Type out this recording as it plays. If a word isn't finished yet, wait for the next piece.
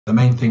The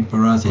main thing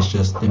for us is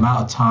just the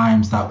amount of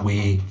times that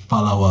we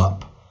follow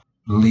up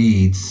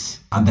leads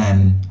and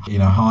then,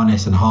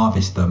 harness and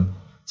harvest them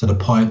to the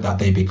point that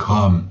they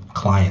become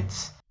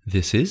clients.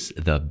 This is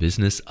the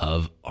business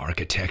of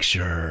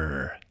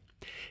architecture.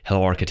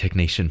 Hello, Architect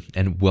Nation,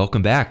 and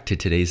welcome back to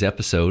today's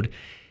episode.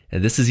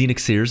 This is Enoch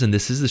Sears, and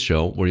this is the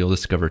show where you'll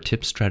discover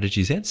tips,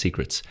 strategies, and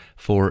secrets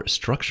for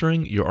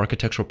structuring your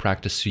architectural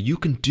practice so you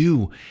can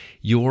do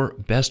your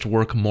best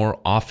work more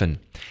often.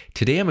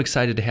 Today, I'm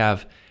excited to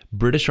have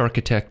British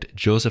architect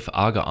Joseph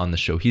Aga on the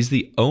show. He's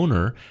the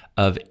owner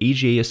of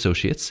AGA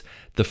Associates.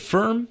 The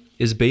firm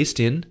is based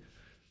in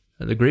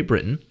the Great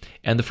Britain,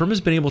 and the firm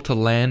has been able to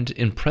land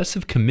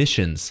impressive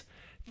commissions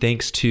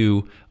thanks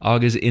to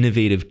Aga's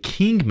innovative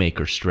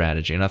kingmaker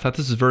strategy. And I thought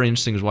this is very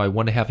interesting, is why I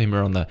wanted to have him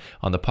here on the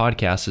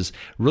podcast, is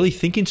really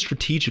thinking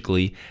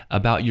strategically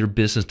about your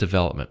business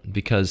development,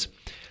 because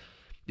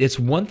it's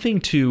one thing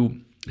to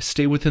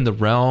stay within the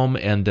realm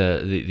and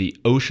the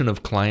ocean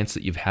of clients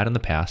that you've had in the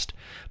past,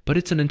 but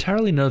it's an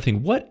entirely another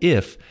thing. What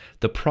if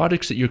the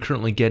products that you're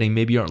currently getting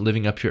maybe aren't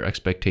living up to your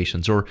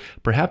expectations, or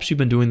perhaps you've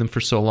been doing them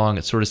for so long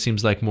it sort of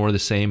seems like more of the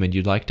same and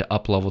you'd like to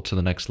up level to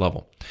the next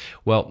level?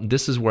 Well,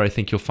 this is where I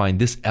think you'll find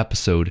this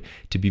episode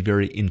to be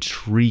very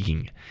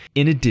intriguing.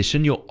 In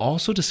addition, you'll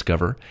also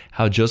discover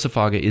how Joseph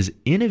Aga is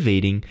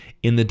innovating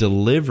in the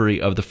delivery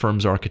of the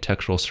firm's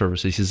architectural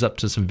services. He's up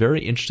to some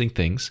very interesting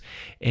things.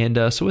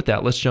 And so with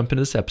that, let's jump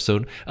into this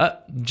episode.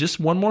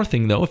 Just one more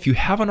thing though, if you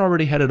haven't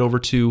already headed over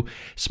to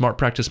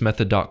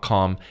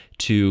smartpracticemethod.com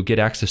to get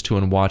access to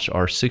and watch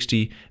our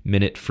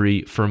 60-minute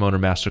free firm owner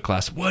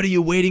masterclass, what are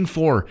you waiting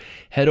for?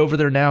 Head over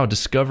there now.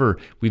 Discover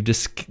we've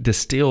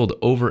distilled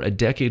over a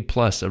decade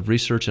plus of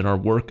research in our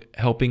work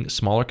helping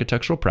small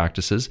architectural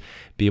practices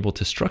be able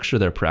to structure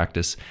their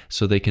practice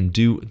so they can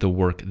do the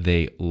work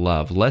they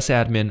love. Less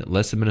admin,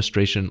 less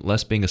administration,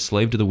 less being a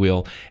slave to the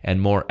wheel, and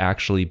more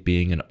actually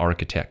being an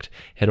architect.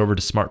 Head over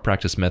to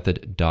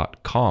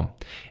smartpracticemethod.com.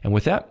 And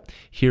with that,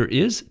 here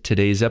is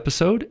today's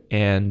episode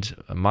and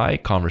my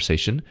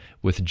conversation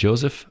with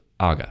Joseph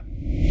Aga.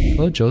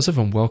 Hello, Joseph,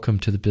 and welcome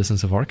to the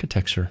business of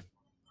architecture.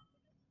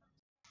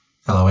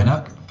 Hello,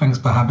 Enoch. Thanks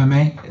for having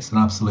me. It's an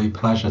absolute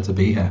pleasure to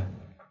be here.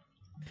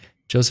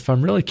 Joseph,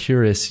 I'm really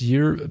curious.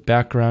 Your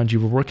background, you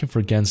were working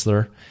for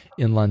Gensler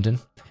in London.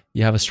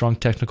 You have a strong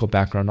technical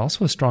background,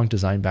 also a strong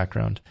design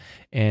background.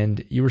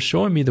 And you were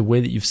showing me the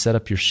way that you've set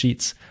up your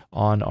sheets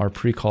on our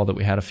pre-call that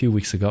we had a few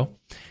weeks ago.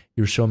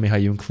 You were showing me how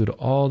you include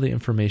all the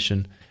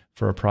information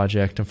for a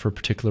project and for a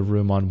particular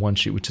room on one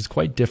sheet, which is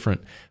quite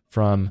different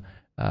from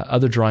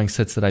other drawing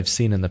sets that I've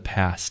seen in the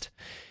past.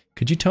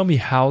 Could you tell me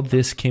how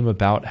this came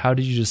about? How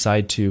did you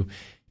decide to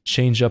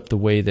change up the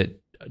way that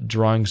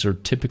drawings are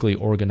typically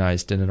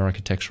organized in an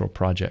architectural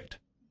project?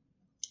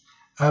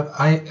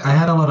 I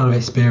had a lot of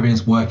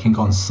experience working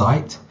on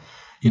site,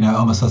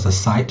 almost as a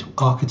site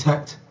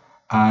architect.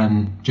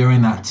 And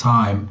during that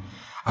time,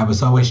 I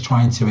was always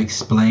trying to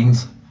explain,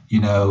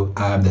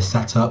 the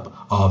setup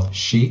of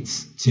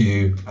sheets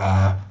to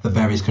the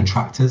various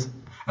contractors.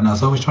 And I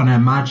was always trying to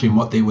imagine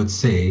what they would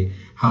see,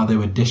 how they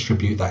would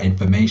distribute that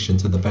information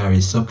to the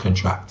various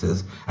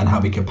subcontractors, and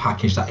how we could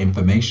package that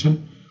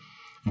information.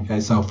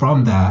 Okay, so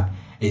from there,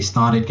 it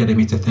started getting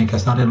me to think. I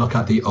started to look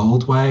at the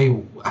old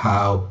way,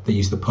 how they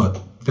used to put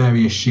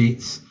various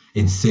sheets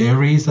in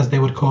series, as they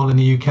would call in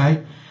the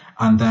UK,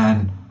 and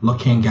then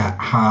looking at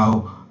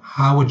how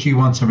would you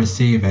want to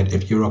receive it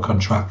if you're a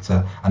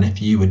contractor, and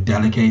if you were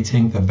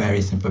delegating the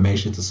various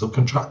information to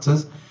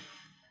subcontractors,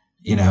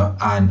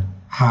 and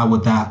how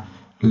would that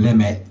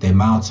limit the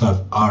amount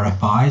of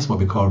RFIs, what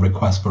we call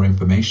requests for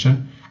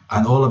information.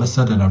 And all of a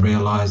sudden I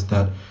realized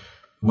that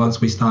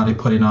once we started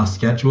putting our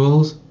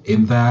schedules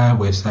in there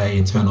with, say,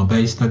 internal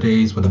base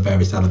studies with the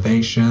various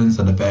elevations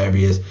and the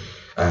various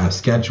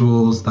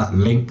schedules that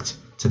linked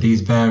to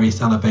these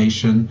various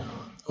elevation,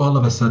 all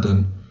of a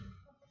sudden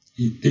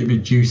it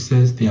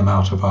reduces the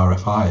amount of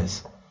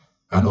RFIs.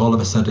 And all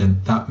of a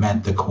sudden that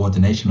meant the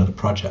coordination of the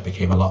project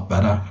became a lot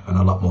better and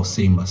a lot more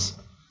seamless.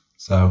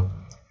 So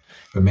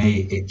for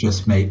me, it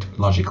just made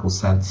logical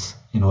sense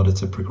in order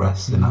to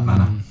progress in that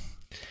manner.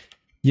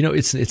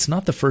 It's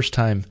not the first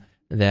time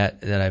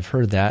that I've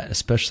heard that,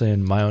 especially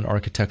in my own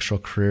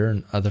architectural career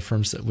and other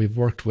firms that we've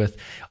worked with.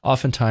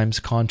 Oftentimes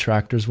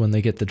contractors, when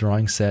they get the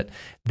drawing set,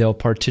 they'll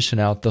partition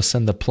out, they'll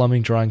send the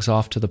plumbing drawings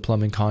off to the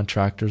plumbing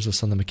contractors, they'll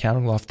send the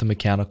mechanical off to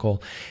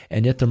mechanical,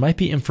 and yet there might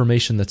be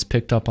information that's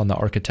picked up on the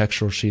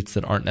architectural sheets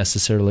that aren't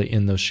necessarily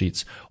in those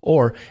sheets.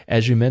 Or,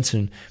 as you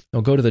mentioned,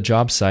 they'll go to the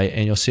job site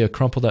and you'll see a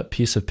crumpled up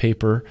piece of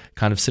paper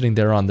kind of sitting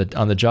there on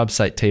the job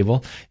site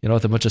table,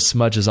 with a bunch of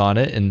smudges on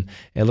it, and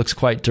it looks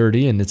quite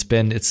dirty, and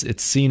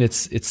it's seen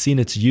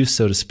its use,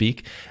 so to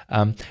speak.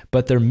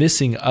 But they're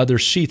missing other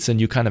sheets, and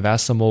you kind of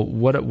ask them, well,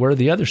 where are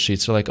the other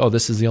sheets? They're like, oh,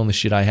 this is the only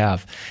sheet I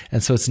have.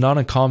 And so it's not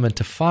uncommon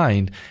to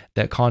find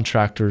that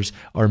contractors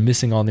are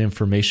missing all the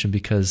information,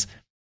 because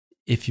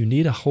if you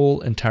need a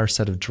whole entire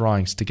set of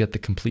drawings to get the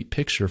complete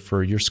picture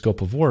for your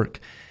scope of work,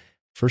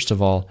 first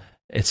of all,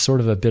 it's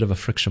sort of a bit of a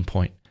friction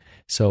point.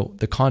 So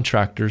the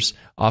contractors,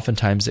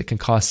 oftentimes it can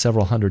cost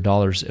several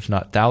 $100s, if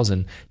not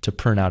 $1,000, to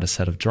print out a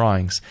set of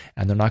drawings.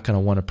 And they're not going to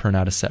want to print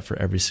out a set for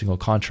every single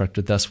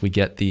contractor. Thus, we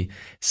get the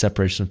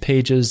separation of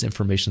pages,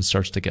 information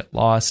starts to get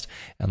lost.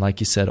 And like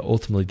you said,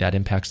 ultimately that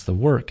impacts the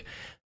work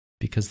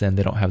because then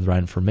they don't have the right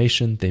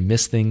information, they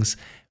miss things,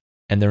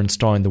 and they're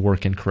installing the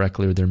work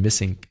incorrectly, or they're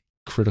missing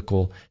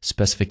critical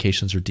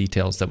specifications or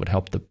details that would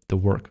help the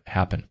work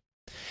happen.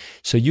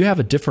 So you have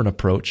a different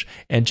approach,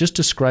 and just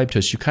describe to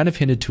us, you kind of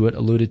hinted to it,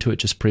 alluded to it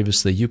just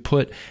previously. You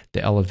put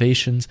the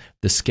elevations,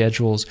 the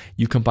schedules,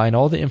 you combine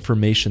all the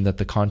information that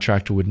the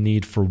contractor would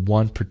need for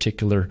one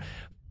particular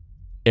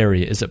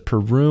area. Is it per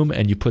room,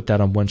 and you put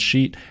that on one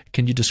sheet?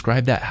 Can you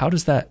describe that? How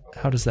does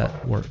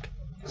that work?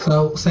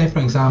 So say, for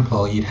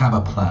example, you'd have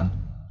a plan,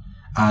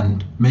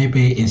 and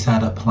maybe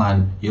inside a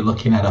plan, you're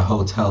looking at a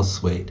hotel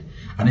suite,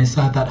 and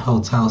inside that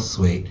hotel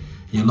suite,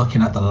 you're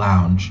looking at the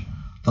lounge.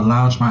 The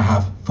lounge might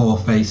have 4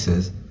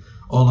 faces.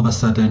 All of a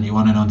sudden, you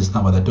want to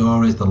understand where the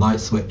door is, the light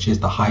switches,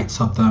 the heights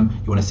of them.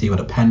 You want to see where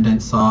the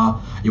pendants are.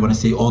 You want to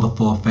see all the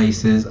 4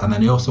 faces. And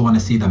then you also want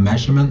to see the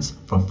measurements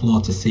from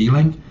floor to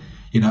ceiling.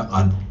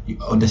 And you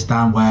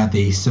understand where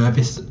the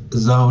service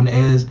zone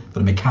is for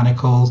the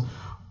mechanicals,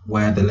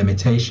 where the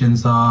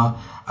limitations are.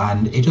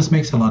 And it just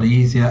makes it a lot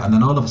easier. And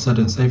then all of a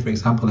sudden, say, for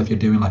example, if you're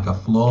doing like a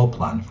floor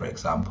plan, for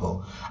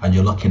example, and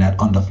you're looking at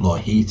underfloor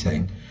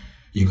heating,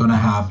 you're going to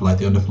have like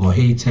the underfloor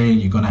heating,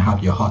 you're going to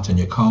have your hot and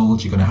your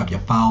cold, you're going to have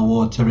your foul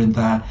water in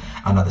there.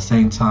 And at the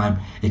same time,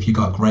 if you've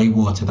got grey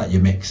water that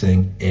you're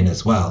mixing in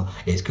as well,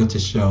 it's good to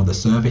show the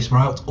service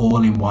route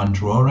all in one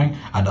drawing.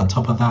 And on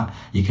top of that,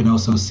 you can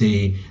also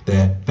see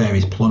the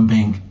various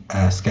plumbing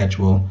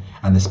schedule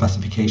and the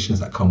specifications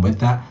that come with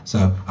that.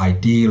 So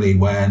ideally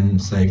when,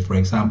 say, for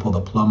example,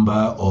 the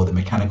plumber or the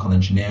mechanical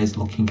engineer is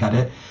looking at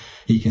it,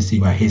 you can see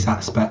where his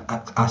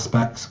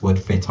aspects would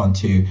fit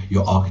onto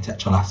your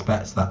architectural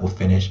aspects that will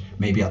finish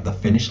maybe at the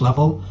finish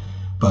level.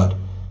 But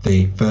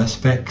the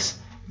first fix,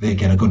 they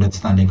get a good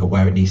understanding of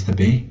where it needs to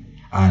be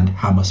and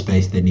how much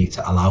space they need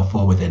to allow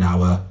for within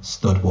our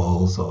stud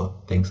walls or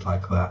things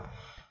like that.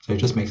 So it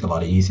just makes it a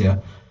lot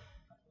easier.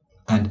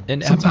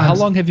 And how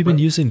long have you been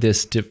using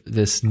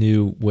this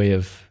new way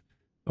of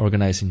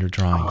organizing your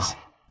drawings?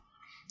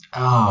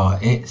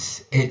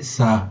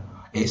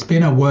 It's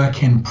been a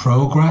work in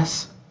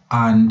progress.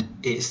 And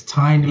it's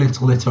tiny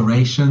little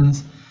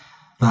iterations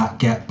that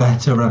get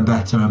better and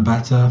better and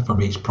better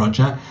for each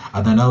project.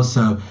 And then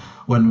also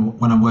when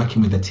I'm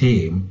working with a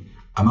team,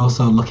 I'm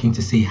also looking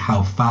to see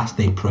how fast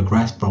they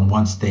progress from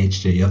one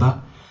stage to the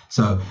other.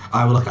 So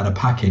I will look at a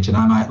package and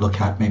I might look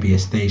at maybe a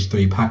stage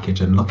 3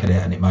 package and look at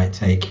it and it might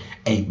take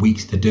 8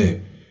 weeks to do.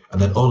 And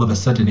then all of a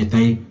sudden, if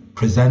they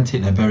present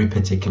it in a very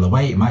particular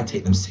way, it might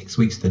take them 6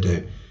 weeks to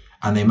do.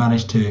 And they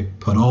manage to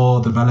put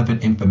all the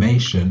relevant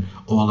information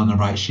all on the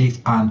right sheets.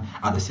 And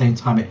at the same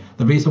time,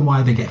 the reason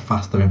why they get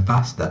faster and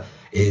faster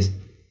is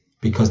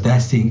because they're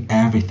seeing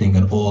everything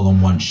and all on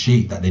one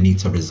sheet that they need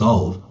to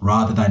resolve,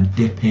 rather than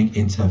dipping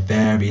into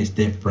various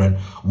different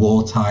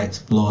wall types,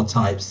 floor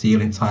types,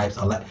 ceiling types,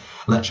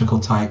 electrical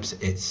types.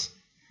 For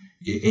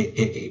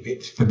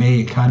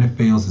me, it kind of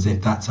feels as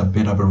if that's a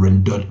bit of a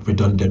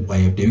redundant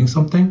way of doing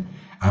something.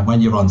 And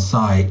when you're on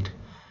site,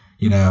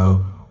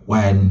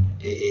 when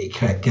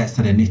it gets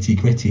to the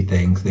nitty-gritty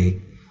things,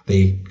 the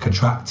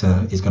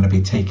contractor is going to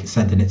be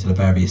sending it to the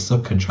various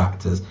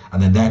subcontractors,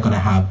 and then they're going to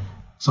have,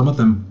 some of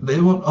them,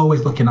 they won't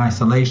always look in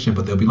isolation,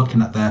 but they'll be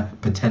looking at their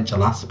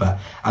potential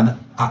aspect. And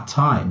at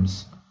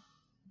times,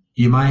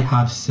 you might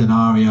have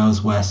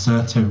scenarios where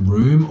certain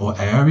room or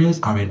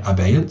areas are in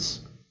abeyance,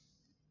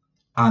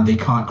 and they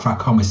can't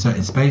crack on with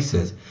certain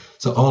spaces.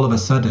 So all of a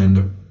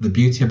sudden, the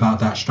beauty about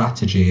that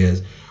strategy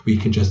is we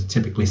can just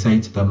typically say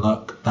to them,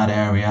 look, that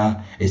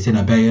area is in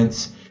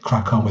abeyance,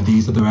 crack on with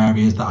these other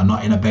areas that are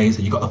not in abeyance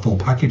that you got the full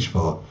package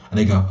for. And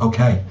they go,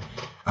 okay,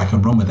 I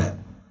can run with it.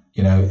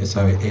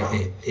 So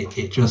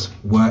it just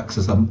works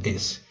as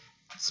it's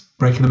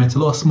breaking them into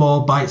little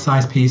small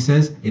bite-sized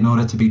pieces in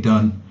order to be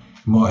done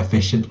more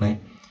efficiently.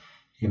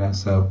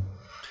 So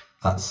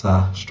that's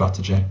a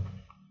strategy.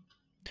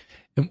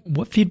 And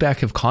what feedback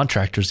have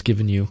contractors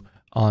given you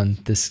on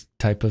this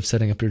type of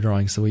setting up your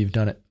drawings, the way you've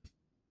done it?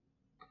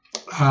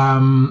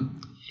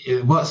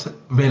 What's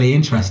really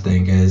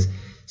interesting is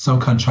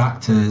some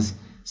contractors,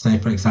 say,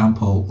 for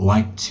example,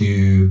 like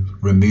to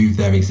remove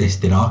their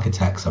existing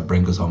architects and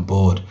bring us on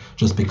board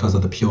just because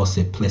of the pure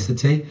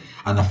simplicity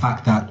and the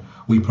fact that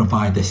we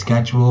provide the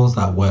schedules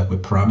that work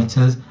with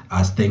parameters.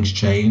 As things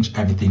change,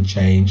 everything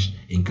changed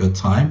in good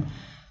time.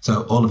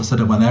 So all of a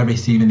sudden, when they're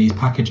receiving these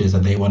packages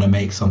and they want to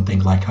make something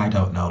like, I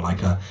don't know,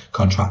 like a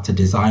contractor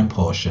design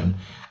portion,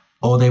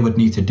 all they would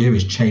need to do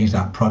is change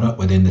that product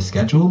within the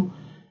schedule.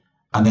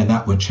 And then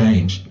that would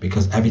change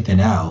because everything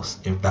else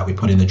that we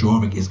put in the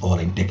drawing is all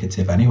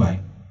indicative anyway.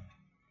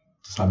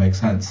 Does that make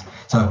sense?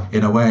 So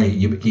in a way,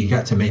 you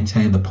get to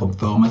maintain the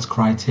performance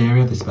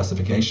criteria, the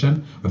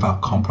specification,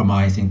 without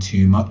compromising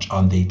too much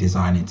on the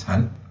design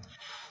intent.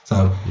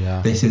 So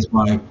This is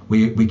why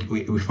we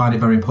find it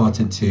very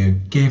important to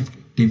give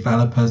give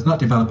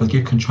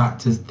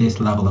contractors this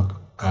level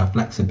of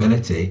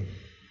flexibility,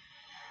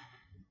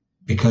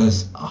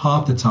 because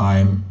half the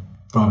time,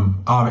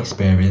 from our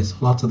experience,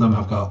 a lot of them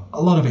have got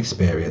a lot of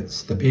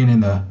experience. They've been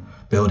in the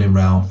building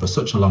realm for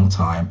such a long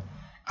time,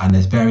 and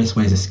there's various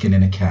ways of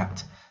skinning a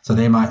cat. So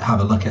they might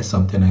have a look at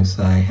something and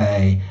say,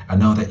 hey, I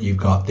know that you've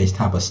got this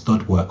type of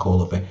stud work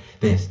all of it,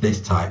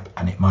 this type,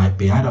 and it might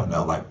be, I don't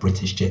know, like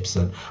British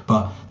gypsum,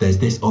 but there's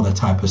this other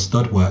type of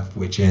stud work,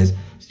 which is,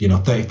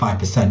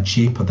 35%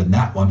 cheaper than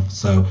that one.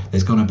 So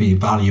there's going to be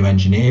value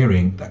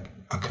engineering that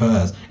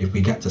occurs if we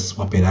get to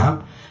swap it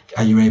out.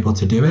 Are you able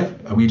to do it?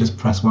 And we just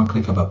press one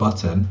click of a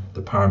button,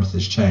 the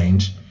parameters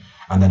change,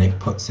 and then it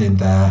puts in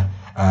their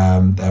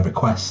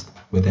request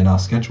within our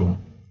schedule.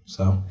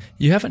 So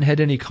you haven't had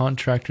any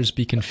contractors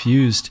be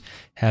confused,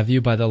 have you,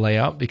 by the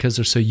layout, because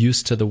they're so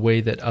used to the way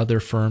that other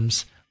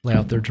firms lay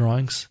out their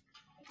drawings?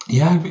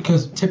 Yeah,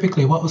 because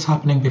typically what was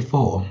happening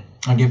before,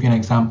 I'll give you an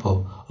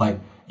example, like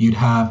you'd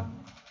have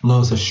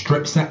loads of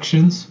strip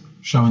sections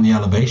showing the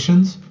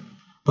elevations,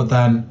 but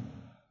then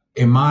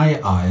in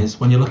my eyes,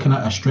 when you're looking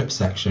at a strip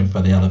section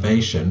for the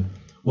elevation,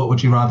 what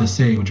would you rather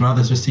see? Would you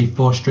rather just see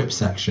 4 strip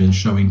sections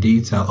showing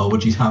detail, or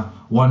would you have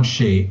one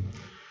sheet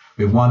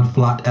with one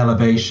flat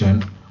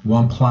elevation,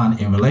 one plan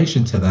in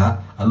relation to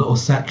that, a little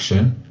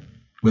section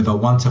with a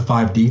 1 to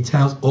 5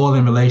 details, all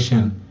in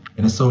relation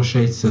and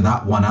associated to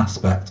that one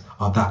aspect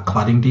of that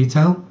cladding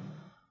detail?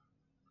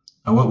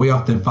 And what we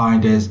often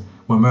find is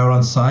when we're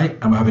on site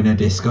and we're having a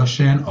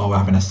discussion or we're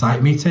having a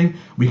site meeting,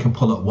 we can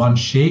pull up one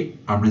sheet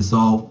and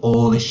resolve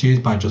all issues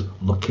by just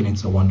looking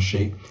into one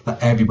sheet,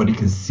 that everybody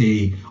can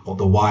see all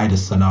the wider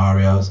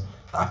scenarios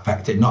that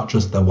affect it, not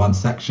just the one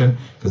section.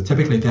 Because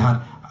typically if they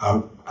had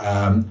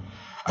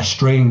a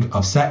string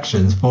of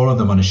sections, 4 of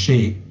them on a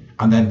sheet,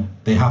 and then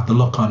they have to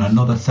look on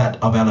another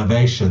set of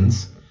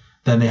elevations,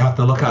 then they have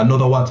to look at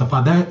another 1 to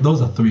 5.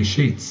 Those are 3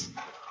 sheets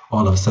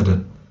all of a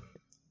sudden,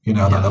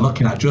 that they're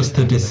looking at just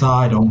to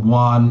decide on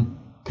one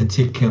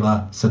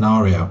particular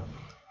scenario.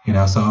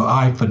 So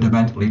I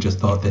fundamentally just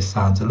thought this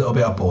sounds a little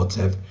bit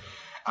abortive,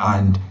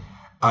 and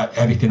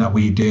everything that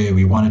we do,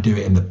 we want to do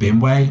it in the BIM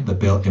way, the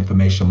built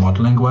information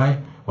modeling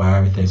way, where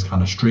everything's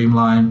kind of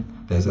streamlined.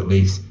 There's at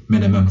least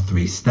minimum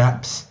 3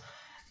 steps.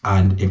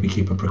 And if we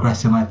keep on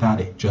progressing like that,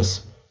 it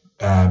just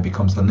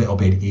becomes a little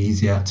bit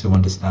easier to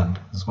understand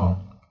as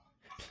well.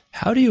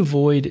 How do you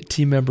avoid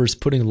team members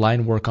putting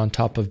line work on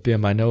top of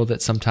BIM? I know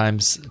that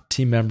sometimes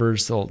team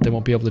members, they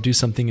won't be able to do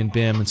something in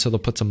BIM, and so they'll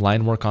put some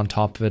line work on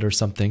top of it or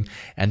something,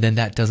 and then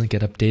that doesn't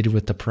get updated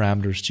with the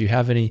parameters. Do you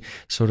have any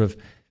sort of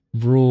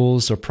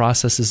rules or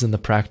processes in the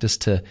practice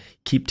to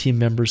keep team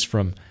members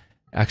from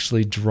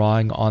actually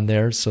drawing on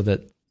there so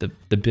that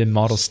the BIM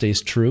model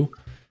stays true?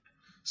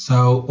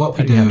 So what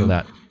we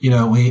do,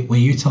 we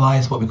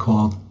utilize what we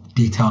call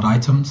detailed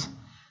items,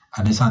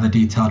 and inside the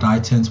detailed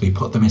items, we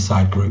put them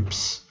inside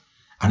groups.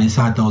 And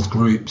inside those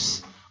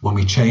groups, when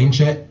we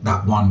change it,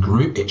 that one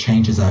group, it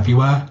changes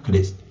everywhere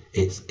because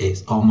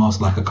it's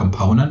almost like a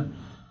component.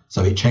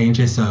 So it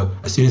changes. So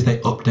as soon as they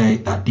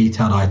update that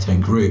detailed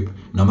item group,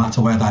 no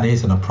matter where that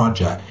is in a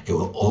project, it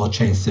will all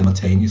change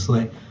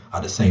simultaneously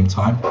at the same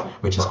time,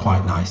 which is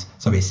quite nice.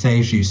 So it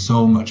saves you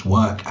so much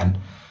work. And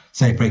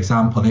say, for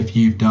example, if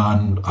you've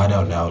done, I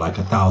don't know, like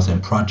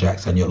 1,000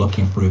 projects and you're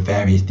looking through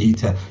various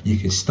details, you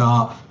can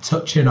start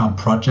touching on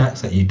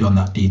projects that you've done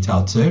that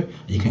detail to.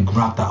 You can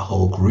grab that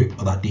whole group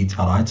or that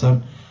detailed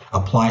item,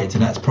 apply it to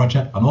the next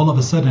project, and all of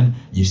a sudden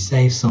you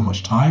save so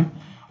much time.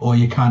 All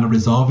you're kind of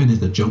resolving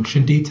is the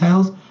junction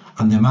details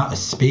and the amount of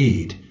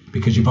speed,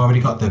 because you've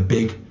already got the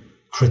big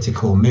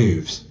critical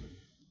moves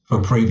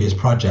from previous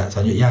projects.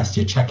 And yes,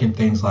 you're checking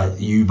things like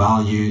U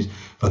values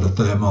for the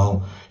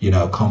thermal,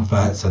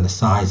 comforts and the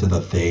size of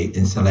the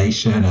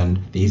insulation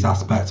and these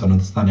aspects, and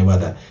understanding where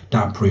the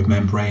damp-proof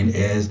membrane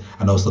is,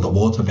 and also the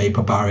water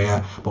vapor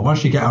barrier. But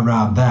once you get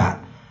around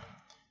that,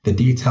 the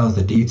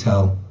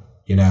detail,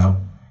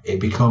 it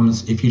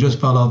becomes, if you just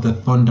follow the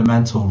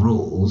fundamental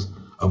rules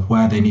of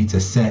where they need to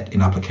sit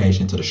in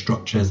application to the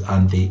structures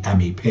and the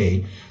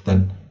MEP,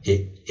 then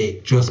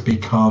it just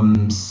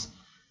becomes,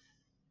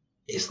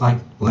 it's like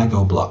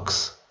Lego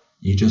blocks.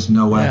 You just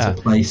know where to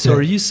place it. So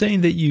are you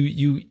saying that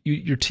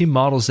your team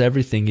models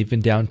everything, even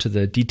down to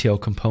the detail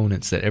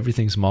components, that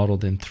everything's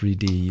modeled in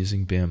 3D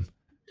using BIM?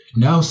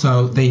 No,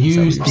 so they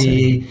use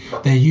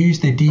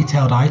the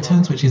detailed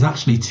items, which is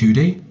actually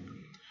 2D.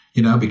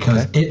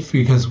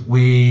 Because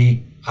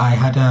I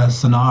had a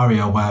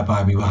scenario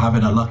whereby we were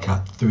having a look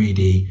at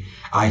 3D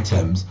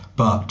items,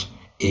 but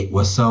it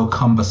was so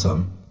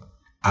cumbersome,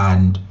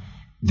 and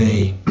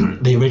the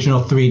original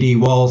 3D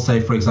walls,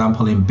 say for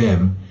example in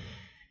BIM,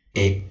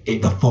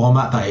 the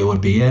format that it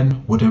would be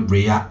in wouldn't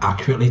react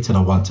accurately to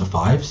the 1 to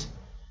 5s.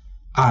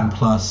 And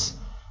plus,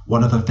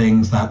 one of the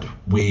things that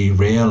we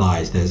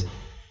realized is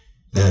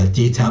the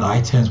detailed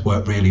items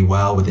work really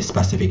well with the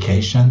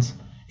specifications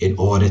in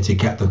order to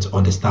get them to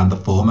understand the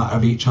format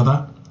of each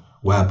other,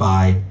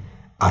 whereby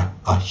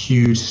a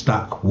huge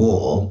stack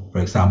wall, for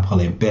example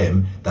in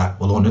BIM, that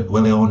will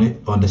only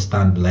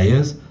understand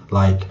layers,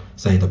 like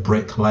say the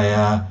brick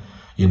layer,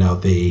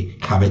 the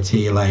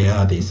cavity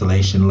layer, the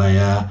insulation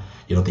layer,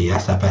 the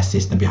SFS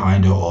system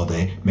behind it or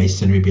the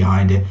masonry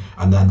behind it,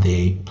 and then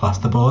the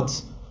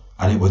plasterboards.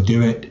 And it will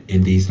do it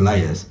in these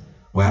layers,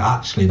 where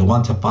actually the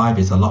 1 to 5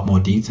 is a lot more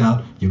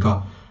detailed. You've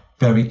got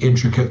very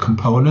intricate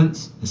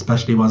components,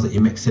 especially ones that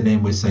you're mixing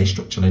in with, say,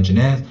 structural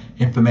engineer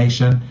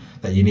information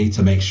that you need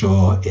to make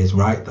sure is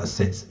right, that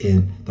sits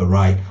in the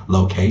right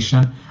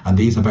location. And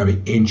these are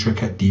very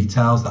intricate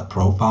details that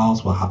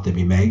profiles will have to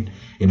be made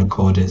in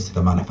accordance to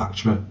the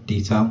manufacturer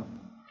detail.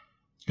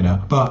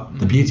 But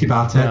the beauty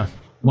about it,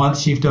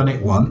 once you've done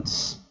it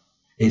once,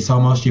 it's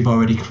almost you've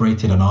already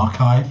created an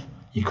archive.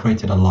 You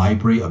created a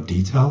library of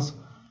details.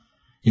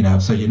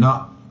 So you're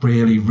not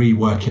really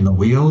reworking the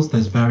wheels.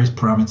 There's various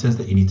parameters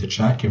that you need to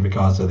check in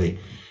regards to the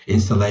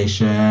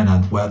installation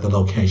and where the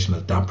location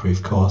of the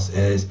damp-proof course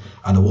is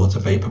and the water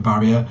vapor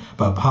barrier.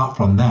 But apart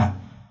from that,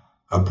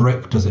 a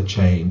brick doesn't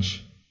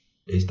change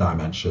its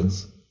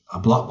dimensions. A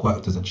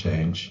blockwork doesn't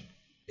change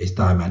its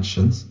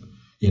dimensions.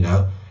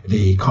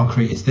 The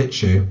concrete in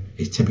situ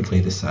is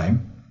typically the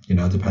same,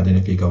 depending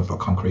if you go for a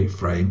concrete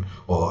frame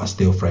or a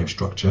steel frame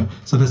structure.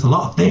 So there's a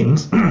lot of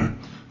things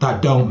that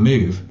don't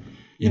move.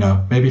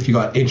 Maybe if you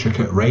got an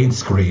intricate rain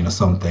screen or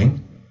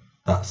something,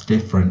 that's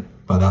different,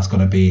 but that's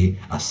going to be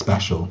a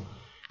special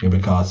in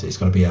regards to it's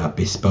going to be a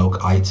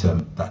bespoke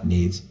item that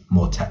needs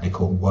more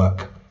technical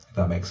work, if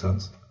that makes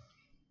sense.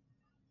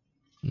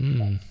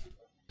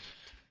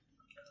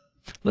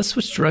 Let's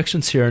switch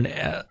directions here.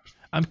 And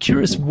I'm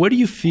curious, what do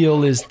you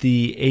feel is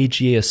the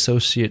AGA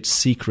Associates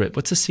secret?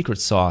 What's the secret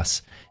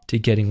sauce to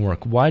getting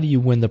work? Why do you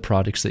win the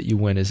projects that you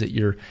win? Is it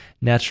your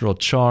natural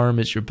charm?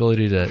 Is it your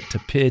ability to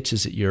pitch?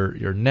 Is it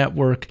your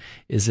network?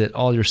 Is it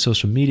all your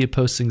social media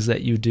postings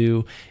that you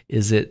do?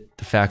 Is it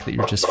the fact that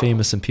you're just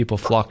famous and people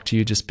flock to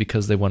you just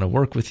because they want to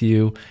work with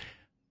you?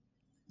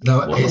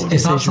 No,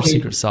 it's your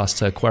secret sauce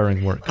to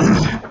acquiring work?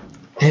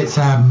 It's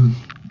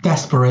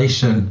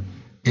desperation.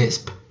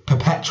 It's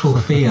perpetual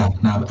fear.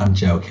 No, I'm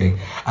joking.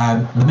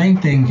 The main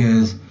thing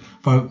is,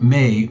 for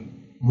me,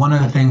 one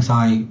of the things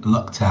I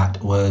looked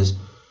at was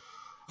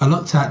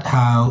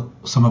how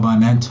some of my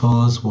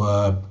mentors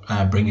were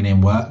bringing in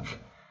work,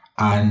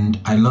 and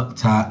I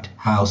looked at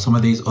how some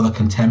of these other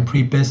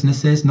contemporary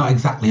businesses, not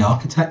exactly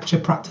architecture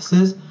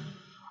practices,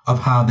 of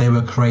how they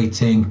were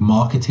creating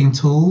marketing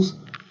tools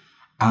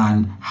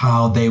and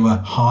how they were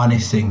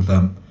harnessing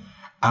them.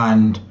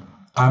 And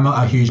I'm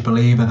a huge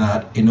believer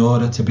that in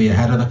order to be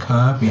ahead of the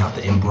curve, we have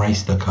to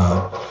embrace the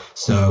curve.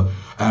 So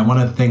one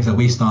of the things that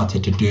we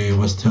started to do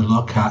was to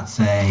look at,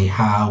 say,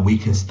 how we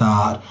can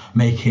start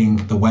making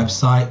the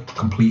website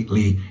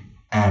completely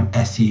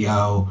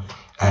SEO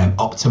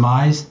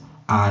optimized,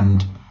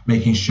 and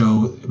making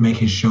sure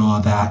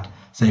that,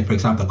 say, for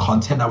example, the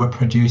content that we're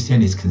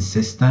producing is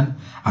consistent,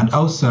 and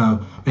also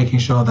making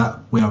sure that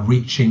we are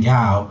reaching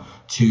out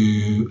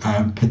to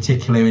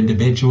particular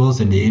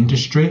individuals in the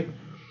industry.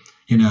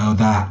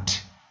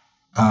 That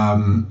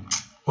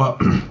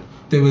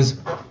there was,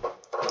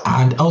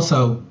 and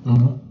also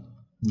another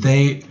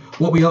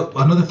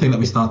thing that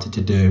we started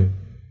to do,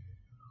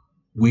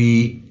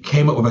 we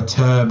came up with a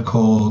term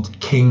called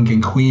king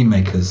and queen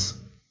makers,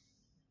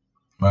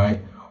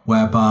 right?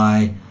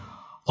 Whereby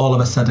all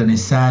of a sudden,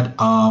 instead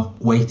of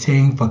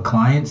waiting for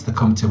clients to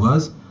come to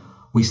us,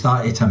 we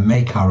started to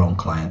make our own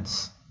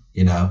clients,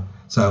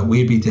 So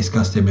we'd be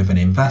discussing with an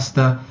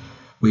investor.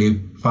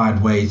 We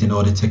find ways in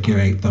order to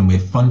curate them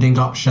with funding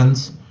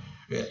options,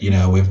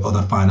 with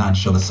other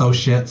financial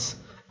associates.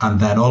 And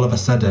then all of a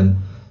sudden,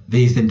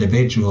 these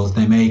individuals,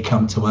 they may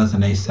come to us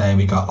and they say,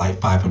 we got like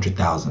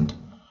 500,000,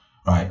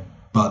 right?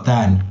 But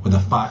then with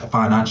the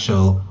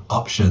financial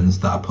options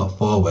that are put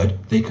forward,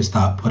 they could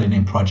start putting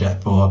in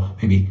project for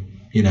maybe,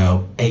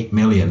 8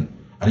 million.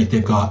 And if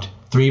they've got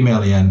 3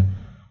 million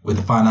with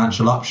the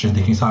financial option,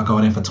 they can start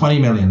going in for 20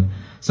 million.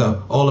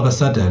 So all of a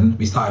sudden,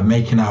 we started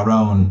making our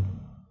own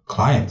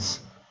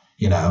clients.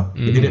 We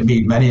didn't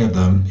meet many of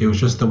them. It was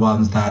just the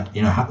ones that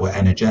were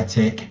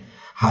energetic,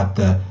 had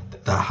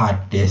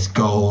this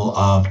goal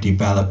of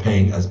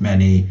developing as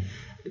many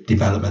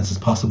developments as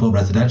possible,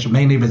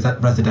 mainly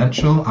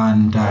residential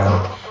and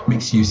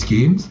mixed use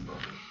schemes.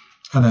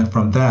 And then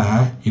from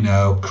there,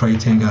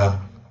 creating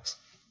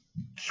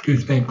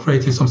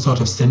some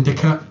sort of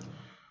syndicate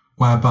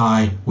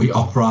whereby we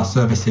offer our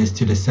services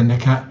to the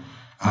syndicate,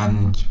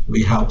 and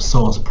we help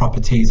source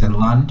properties and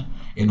land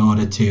in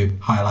order to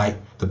highlight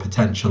the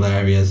potential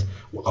areas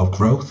of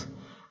growth,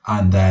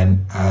 and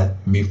then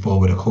move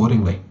forward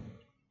accordingly.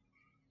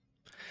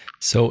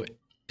 So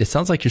it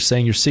sounds like you're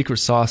saying your secret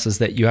sauce is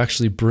that you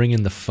actually bring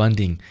in the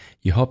funding.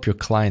 You help your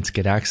clients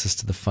get access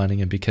to the funding,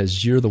 and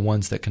because you're the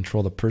ones that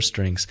control the purse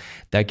strings,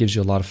 that gives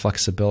you a lot of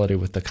flexibility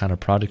with the kind of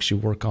projects you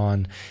work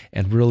on,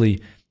 and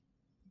really,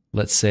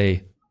 let's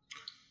say,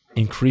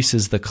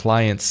 increases the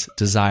client's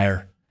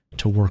desire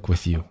to work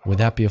with you. Would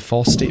that be a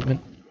false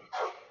statement?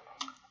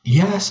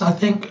 Yes, I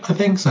think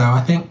so.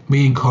 I think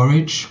we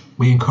encourage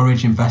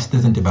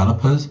investors and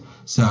developers.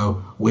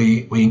 So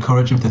we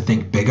encourage them to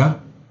think bigger.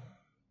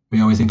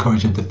 We always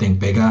encourage them to think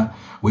bigger.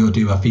 We'll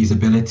do a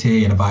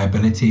feasibility and a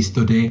viability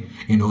study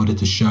in order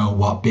to show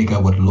what bigger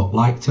would look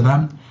like to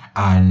them.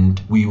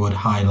 And we would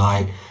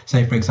highlight,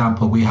 say, for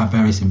example, we have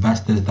various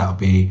investors that will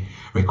be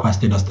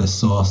requesting us to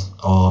source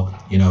or,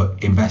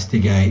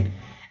 investigate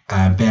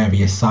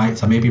various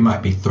sites. And maybe it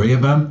might be 3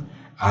 of them.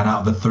 And out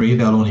of the 3,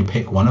 they'll only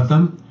pick one of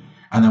them.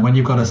 And then when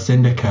you've got a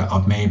syndicate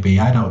of maybe,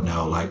 I don't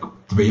know, like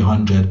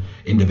 300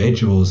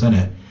 individuals in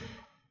it,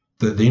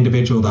 the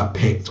individual that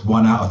picked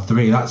 1 out of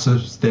 3, that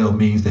still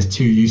means there's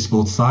 2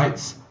 useful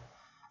sites,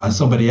 and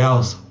somebody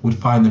else would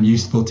find them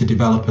useful to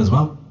develop as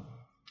well.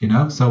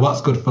 So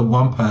what's good for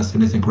one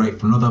person isn't great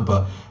for another,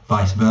 but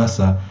vice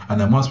versa. And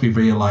then once we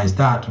realized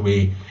that,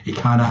 it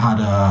kind of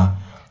had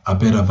a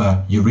bit of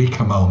a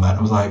eureka moment.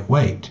 I was like,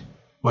 wait,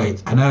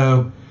 I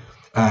know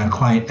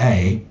client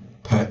A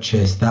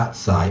purchased that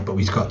site, but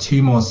we've got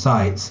 2 more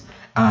sites,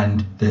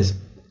 and there's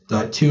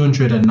like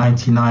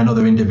 299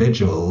 other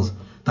individuals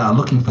that are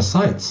looking for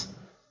sites.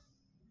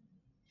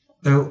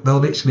 They'll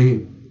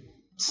literally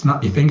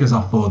snap your fingers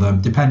off for them,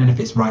 depending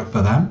if it's right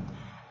for them,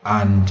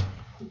 and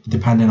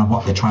depending on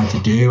what they're trying to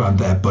do and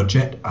their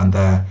budget and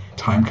their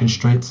time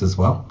constraints as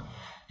well.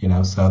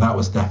 So that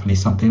was definitely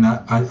something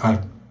that I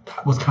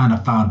was kind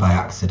of found by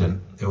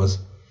accident.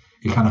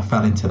 You kind of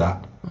fell into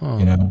that.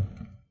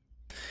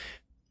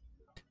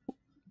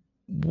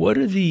 What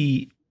are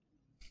the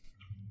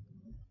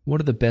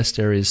best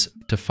areas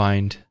to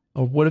find,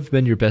 or what have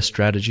been your best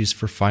strategies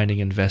for finding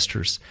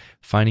investors,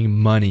 finding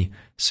money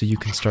so you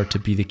can start to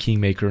be the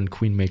kingmaker and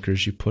queenmaker,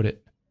 as you put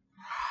it?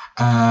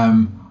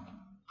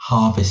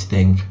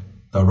 Harvesting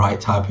the right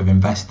type of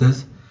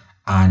investors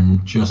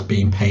and just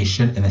being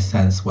patient, in a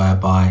sense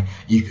whereby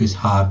you could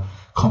have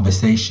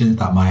conversations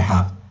that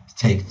might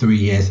take 3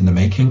 years in the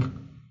making,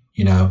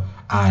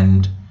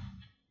 and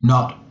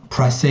not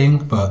pressing,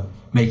 but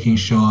making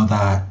sure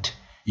that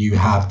you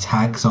have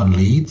tags on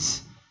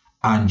leads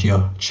and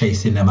you're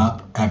chasing them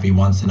up every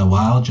once in a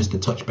while just to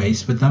touch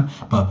base with them,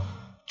 but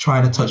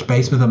trying to touch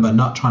base with them, but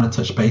not trying to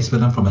touch base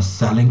with them from a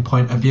selling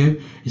point of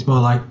view. It's more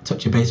like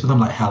touching base with them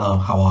like, hello,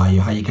 how are you?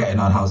 How are you getting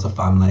on? How's the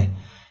family?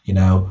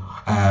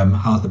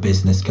 How's the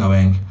business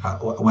going?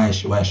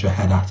 Where's your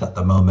head at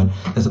the moment?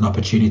 There's an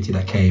opportunity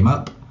that came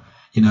up.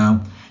 You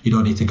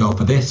don't need to go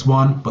for this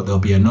one, but there'll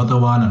be another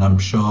one. And I'm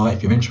sure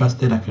if you're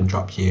interested, I can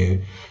drop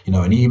you,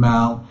 an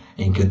email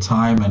in good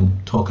time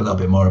and talk a little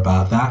bit more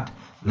about that.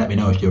 Let me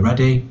know if you're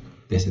ready.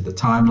 This is the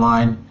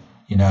timeline,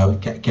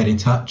 get in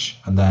touch,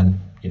 and then,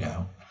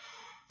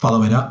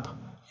 follow it up,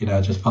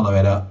 just follow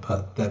it up.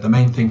 But the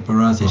main thing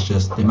for us is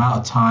just the amount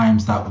of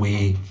times that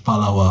we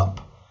follow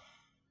up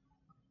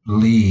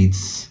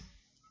leads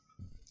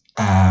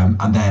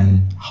and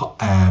then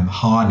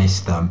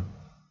harness them,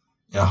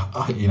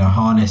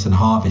 harness and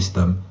harvest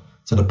them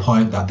to the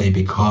point that they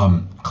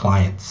become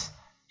clients,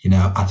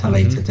 at a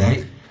later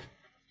date,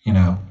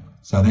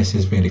 so this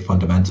is really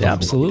fundamental. Yeah,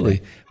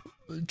 absolutely.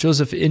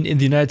 Joseph, in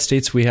the United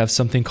States, we have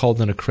something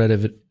called an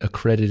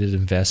accredited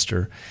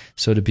investor.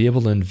 So to be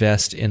able to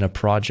invest in a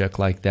project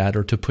like that,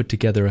 or to put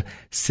together a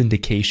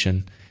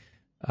syndication,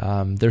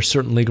 there's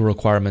certain legal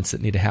requirements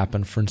that need to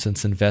happen. For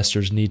instance,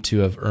 investors need to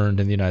have earned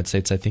in the United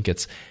States, I think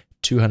it's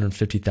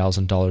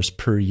 $250,000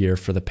 per year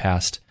for the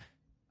past,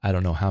 I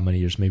don't know how many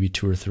years, maybe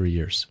 2 or 3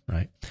 years,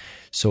 right?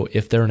 So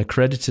if they're an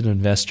accredited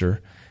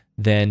investor,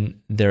 then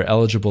they're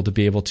eligible to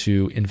be able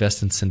to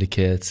invest in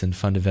syndicates and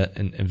fund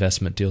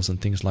investment deals and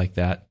things like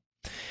that.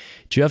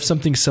 Do you have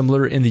something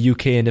similar in the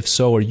UK? And if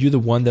so, are you the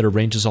one that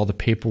arranges all the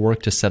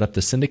paperwork to set up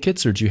the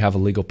syndicates, or do you have a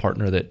legal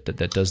partner that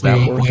does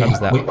that work? How does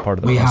that part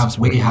of the process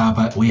work?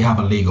 We have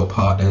a legal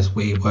partners.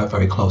 We work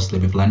very closely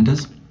with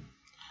lenders,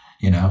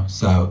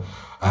 so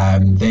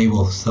they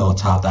will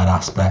sort out that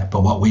aspect.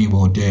 But what we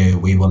will do,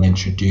 we will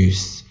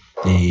introduce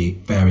the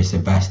various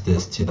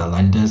investors to the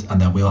lenders, and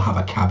then we'll have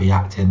a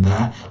caveat in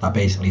there that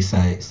basically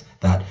says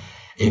that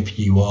if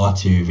you are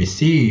to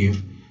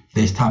receive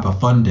this type of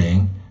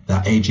funding,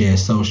 that AGA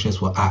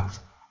Associates will act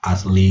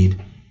as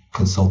lead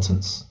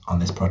consultants on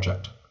this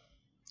project.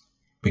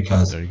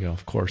 Because there you go,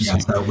 of course. Yeah,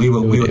 so we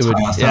will try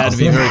ourselves. Yeah, it'd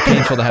be very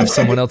painful to have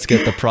someone else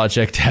get the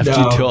project after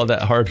you do all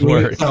that hard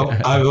work.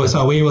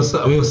 So we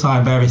will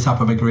sign various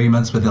type of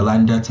agreements with the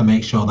lender to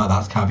make sure that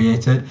that's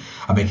caveated,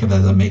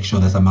 and make sure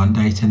there's a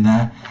mandate in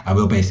there. And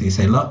we'll basically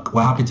say, look,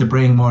 we're happy to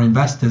bring more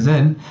investors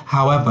in.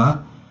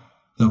 However,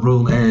 the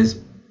rule is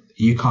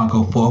you can't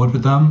go forward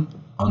with them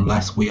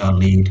unless we are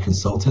lead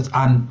consultants.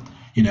 And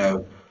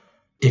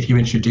if you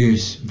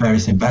introduce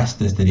various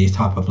investors to these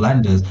type of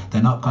lenders,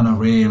 they're not going to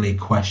really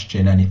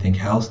question anything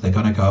else. They're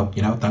going to go,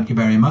 thank you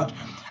very much.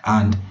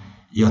 And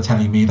you're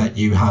telling me that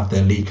you have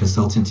the lead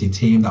consultancy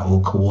team that will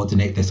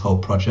coordinate this whole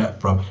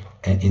project from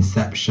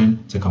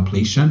inception to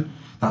completion.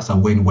 That's a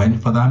win-win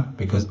for them,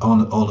 because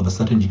all of a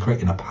sudden you're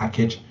creating a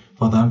package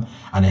for them,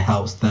 and it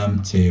helps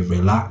them to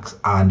relax,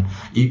 and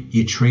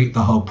you treat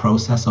the whole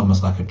process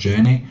almost like a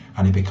journey,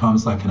 and it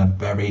becomes like a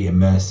very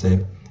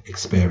immersive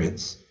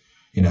experience.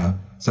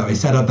 So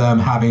instead of them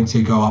having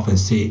to go off and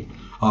see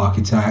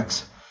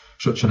architects,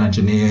 structural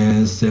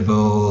engineers,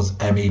 civils,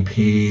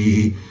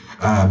 MEP,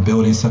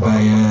 building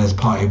surveyors,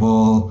 party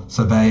wall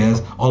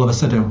surveyors. All of a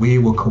sudden, we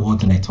will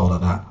coordinate all of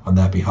that on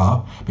their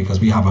behalf because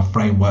we have a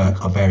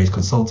framework of various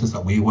consultants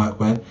that we work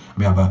with. And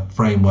we have a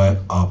framework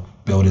of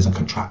builders and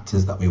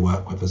contractors that we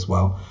work with as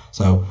well.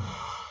 So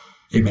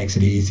it makes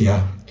it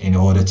easier in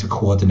order to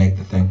coordinate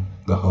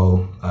the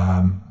whole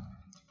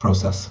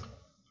process.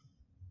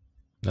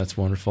 That's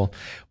wonderful.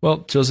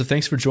 Well, Joseph,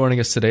 thanks for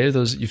joining us today.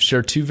 You've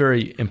shared two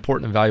very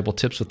important and valuable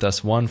tips with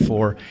us. One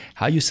for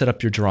how you set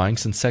up your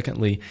drawings, and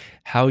secondly,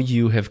 how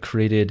you have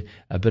created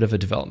a bit of a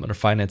development or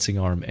financing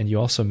arm. And you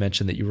also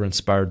mentioned that you were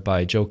inspired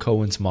by Joe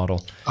Cohen's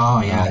model.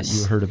 Oh, yes.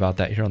 You heard about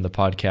that here on the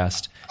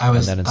podcast. I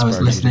was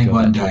listening you to go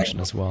one that day direction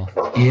as well.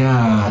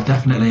 Yeah,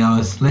 definitely. I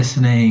was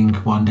listening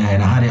one day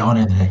and I had it on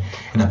in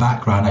the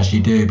background, as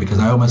you do, because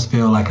I almost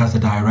feel like as a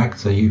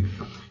director,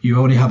 you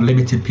only have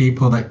limited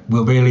people that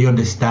will really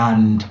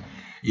understand,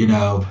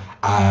 the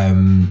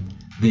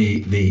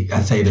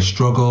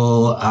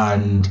struggle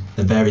and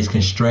the various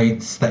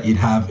constraints that you'd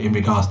have in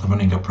regards to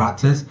running a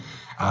practice.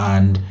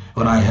 And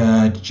when I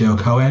heard Joe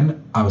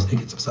Cohen, I was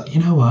thinking to myself,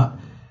 you know what?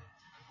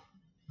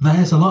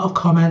 There's a lot of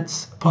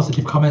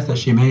positive comments that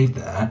she made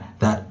there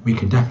that we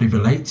can definitely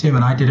relate to.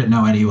 And I didn't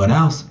know anyone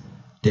else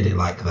did it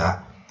like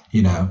that,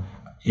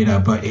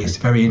 but it's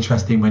very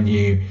interesting when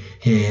you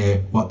hear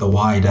what the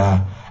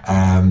wider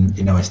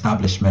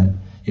establishment,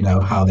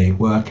 how they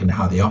work and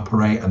how they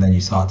operate, and then you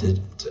start to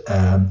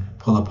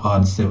pull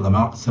upon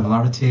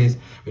similarities,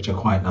 which are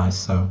quite nice.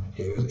 So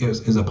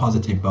it was a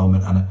positive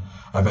moment and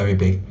a very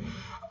big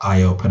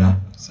eye opener.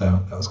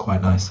 So that was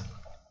quite nice.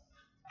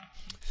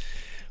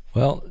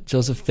 Well,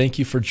 Joseph, thank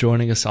you for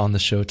joining us on the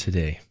show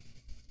today.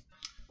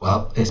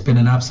 Well, it's been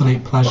an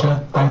absolute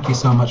pleasure. Thank you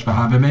so much for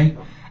having me.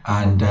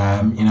 And,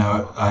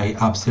 I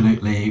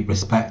absolutely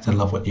respect and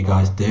love what you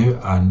guys do.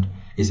 And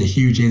it's a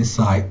huge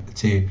insight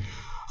to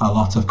a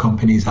lot of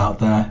companies out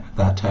there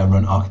that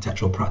run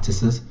architectural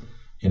practices,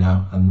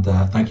 and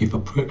thank you for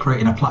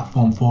creating a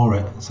platform for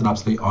it. It's an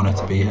absolute honor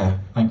to be here.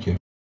 Thank you.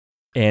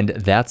 And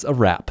that's a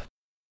wrap.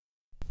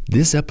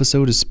 This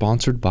episode is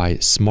sponsored by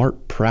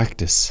Smart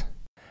Practice,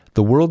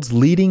 the world's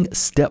leading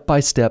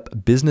step-by-step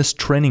business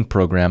training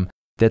program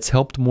that's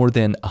helped more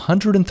than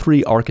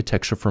 103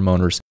 architecture firm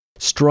owners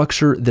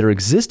structure their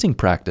existing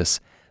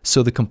practice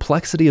so the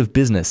complexity of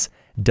business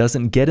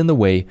doesn't get in the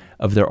way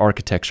of their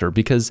architecture.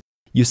 Because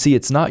you see,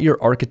 it's not your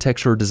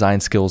architecture or design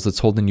skills that's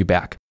holding you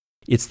back.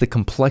 It's the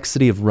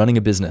complexity of running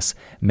a business,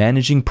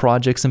 managing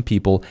projects and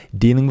people,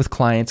 dealing with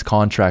clients,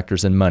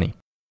 contractors, and money.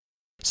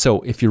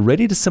 So if you're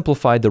ready to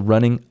simplify the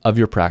running of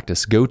your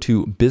practice, go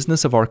to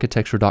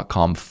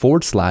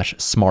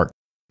businessofarchitecture.com/smart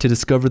to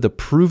discover the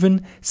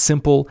proven,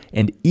 simple,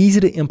 and easy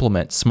to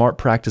implement Smart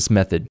Practice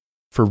method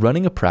for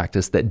running a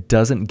practice that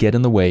doesn't get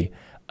in the way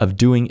of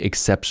doing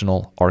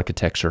exceptional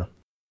architecture.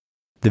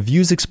 The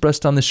views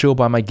expressed on the show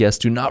by my guests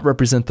do not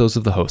represent those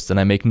of the host, and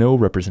I make no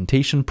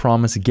representation,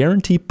 promise,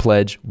 guarantee,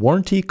 pledge,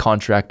 warranty,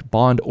 contract,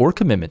 bond, or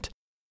commitment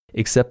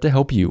except to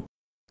help you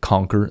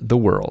conquer the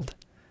world.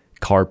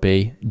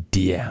 Carpe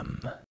Diem.